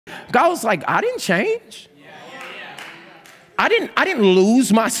God was like, I didn't change. I didn't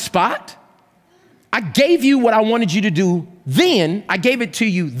lose my spot. I gave you what I wanted you to do then. I gave it to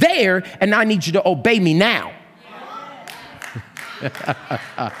you there, and I need you to obey me now.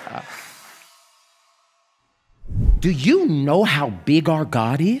 Do you know how big our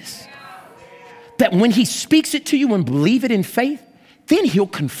God is? That when he speaks it to you and believe it in faith, then he'll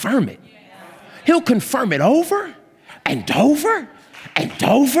confirm it. He'll confirm it over and over and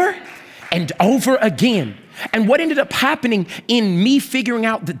over and over again. And what ended up happening in me figuring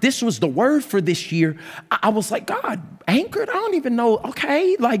out that this was the word for this year, I was like, God, anchored? I don't even know.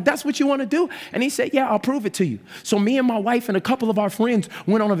 Okay, like that's what you want to do? And he said, yeah, I'll prove it to you. So me and my wife and a couple of our friends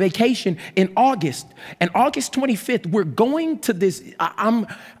went on a vacation in August. And August 25th, we're going to this.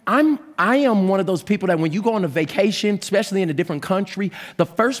 I am one of those people that when you go on a vacation, especially in a different country, the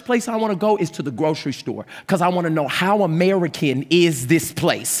first place I want to go is to the grocery store because I want to know how American is this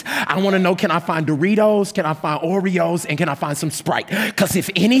place. I want to know, can I find Doritos? Can I find Oreos? And can I find some Sprite? Because if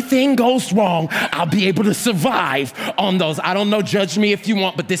anything goes wrong, I'll be able to survive on those. I don't know, judge me if you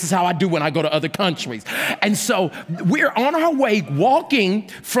want, but this is how I do when I go to other countries. And so we're on our way walking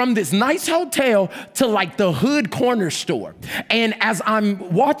from this nice hotel to like the hood corner store. And as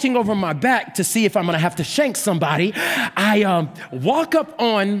I'm watching over my back to see if I'm going to have to shank somebody, I walk up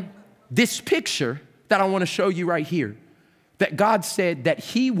on this picture that I want to show you right here, that God said that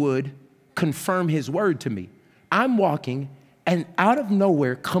he would confirm his word to me. I'm walking, and out of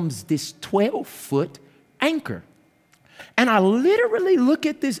nowhere comes this 12-foot anchor. And I literally look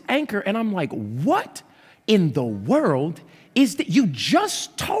at this anchor, and I'm like, what in the world is that? You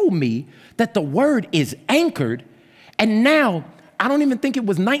just told me that the word is anchored, and now I don't even think it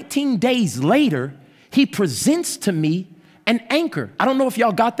was 19 days later, he presents to me an anchor. I don't know if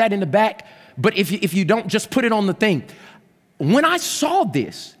y'all got that in the back, but if you don't, just put it on the thing. When I saw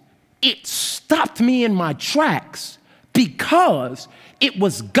this, it stopped me in my tracks because it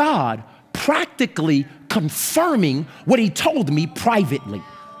was God practically confirming what he told me privately.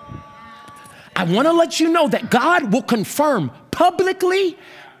 I want to let you know that God will confirm publicly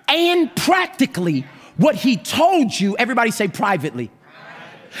and practically what he told you. Everybody say privately.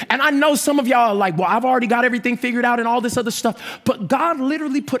 And I know some of y'all are like, well, I've already got everything figured out and all this other stuff. But God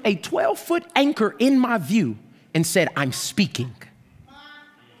literally put a 12-foot anchor in my view and said, I'm speaking.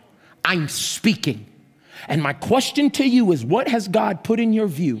 I'm speaking. And my question to you is, what has God put in your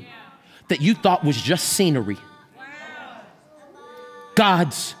view that you thought was just scenery?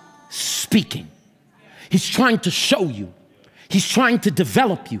 God's speaking. He's trying to show you. He's trying to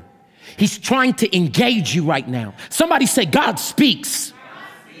develop you. He's trying to engage you right now. Somebody say, God speaks. God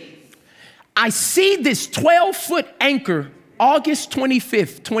speaks. I see this 12-foot anchor, August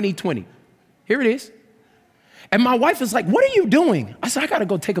 25th, 2020. Here it is. And my wife is like, what are you doing? I said, I got to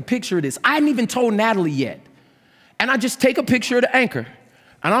go take a picture of this. I hadn't even told Natalie yet. And I just take a picture of the anchor.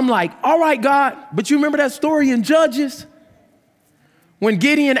 And I'm like, all right, God, but you remember that story in Judges when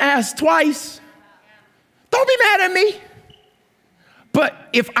Gideon asked twice? Don't be mad at me. But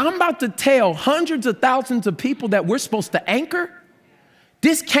if I'm about to tell hundreds of thousands of people that we're supposed to anchor,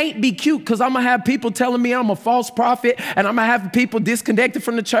 this can't be cute because I'm going to have people telling me I'm a false prophet, and I'm going to have people disconnected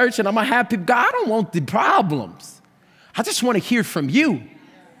from the church, and I'm going to have people, God, I don't want the problems. I just want to hear from you.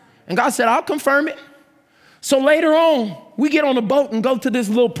 And God said, I'll confirm it. So later on, we get on a boat and go to this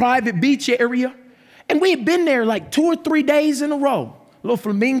little private beach area, and we had been there like 2 or 3 days in a row. Little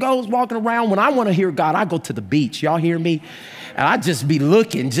flamingos walking around. When I want to hear God, I go to the beach. Y'all hear me? And I just be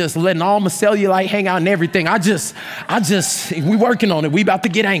looking, just letting all my cellulite hang out and everything. We working on it. We about to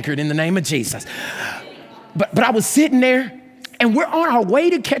get anchored in the name of Jesus. But I was sitting there, and we're on our way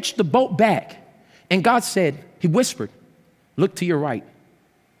to catch the boat back. And God said, he whispered, look to your right.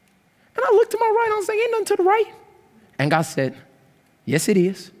 And I looked to my right, I was like, ain't nothing to the right. And God said, yes, it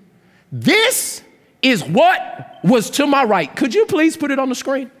is. This is what was to my right. Could you please put it on the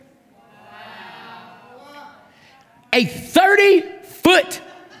screen? A 30-foot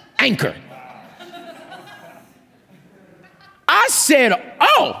anchor. I said,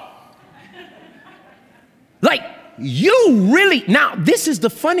 oh, like you really, now this is the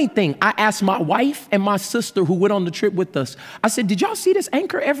funny thing. I asked my wife and my sister who went on the trip with us, I said, did y'all see this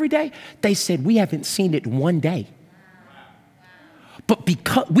anchor every day? They said, we haven't seen it one day. But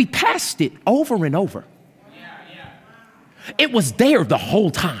because we passed it over and over, it was there the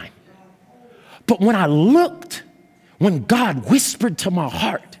whole time. But when I looked, when God whispered to my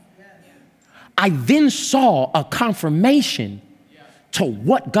heart, I then saw a confirmation to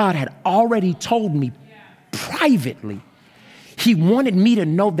what God had already told me privately. He wanted me to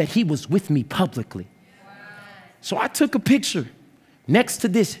know that he was with me publicly. So I took a picture. next to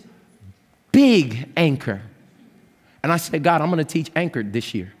this big anchor. And I said, God, I'm going to teach anchored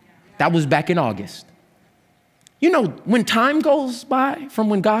this year. That was back in August. You know, when time goes by from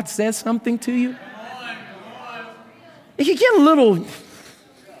when God says something to you, it can get a little,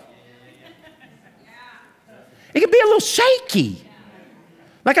 it can be a little shaky.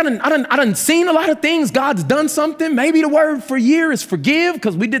 Like I done seen a lot of things. God's done something. Maybe the word for a year is forgive,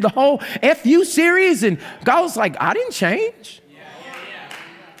 because we did the whole FU series, and God was like, I didn't change.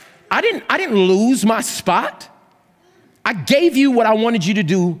 I didn't lose my spot. I gave you what I wanted you to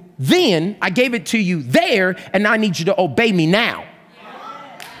do then. I gave it to you there, and I need you to obey me now.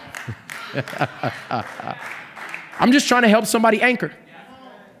 I'm just trying to help somebody anchor.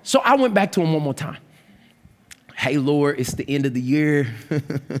 So I went back to him one more time. Hey, Lord, it's the end of the year.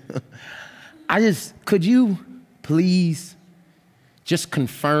 Could you please just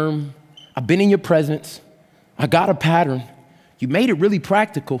confirm? I've been in your presence. I got a pattern. You made it really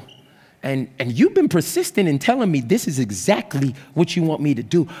practical. And you've been persistent in telling me this is exactly what you want me to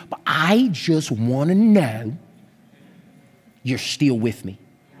do. But I just want to know you're still with me.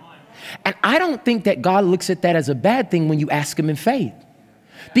 And I don't think that God looks at that as a bad thing when you ask him in faith.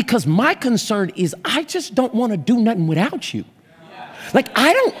 Because my concern is I just don't want to do nothing without you. Like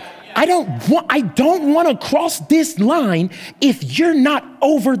I don't want to cross this line if you're not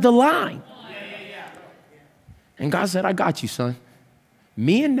over the line. And God said, I got you, son.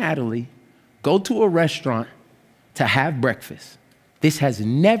 Me and Natalie go to a restaurant to have breakfast. This has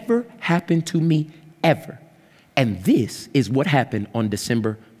never happened to me ever. And this is what happened on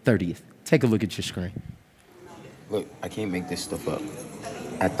December 30th. Take a look at your screen. Look, I can't make this stuff up.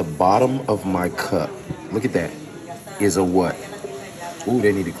 At the bottom of my cup, look at that, is a what? Ooh,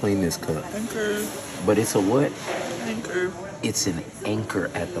 they need to clean this cup. Anchor. But it's a what? Anchor. It's an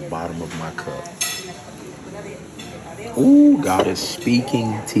anchor at the bottom of my cup. Ooh, God is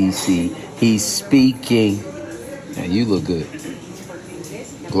speaking, TC. He's speaking. Now you look good.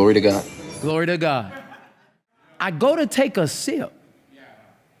 Glory to God. Glory to God. I go to take a sip,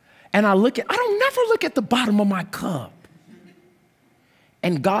 and I don't never look at the bottom of my cup.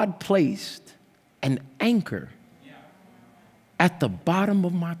 And God placed an anchor at the bottom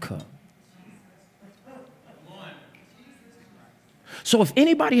of my cup. So if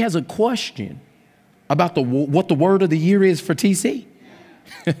anybody has a question about what the word of the year is for TC,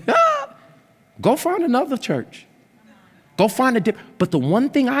 go find another church. Go find a different. But the one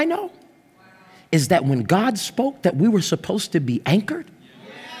thing I know is that when God spoke that we were supposed to be anchored,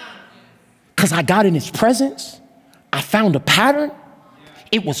 because I got in his presence, I found a pattern.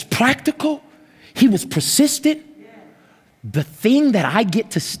 It was practical. He was persistent. The thing that I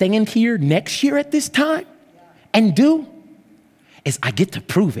get to stand here next year at this time and do is I get to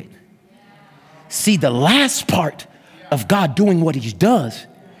prove it. See, the last part of God doing what he does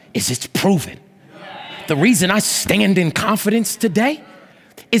is it's proven. The reason I stand in confidence today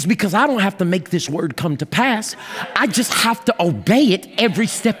is because I don't have to make this word come to pass. I just have to obey it every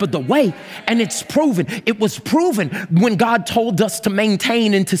step of the way. And it's proven. It was proven when God told us to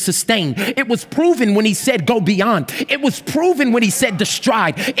maintain and to sustain. It was proven when he said go beyond. It was proven when he said to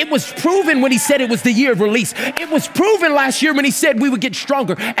stride. It was proven when he said it was the year of release. It was proven last year when he said we would get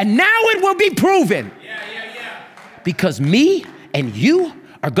stronger. And now it will be proven. Because me and you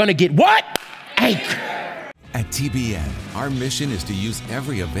are going to get what? Anchored. At TBN, our mission is to use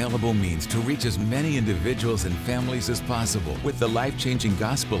every available means to reach as many individuals and families as possible with the life-changing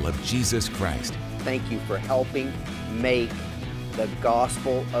gospel of Jesus Christ. Thank you for helping make the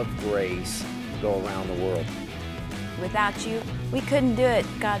gospel of grace go around the world. Without you, we couldn't do it.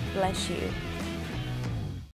 God bless you.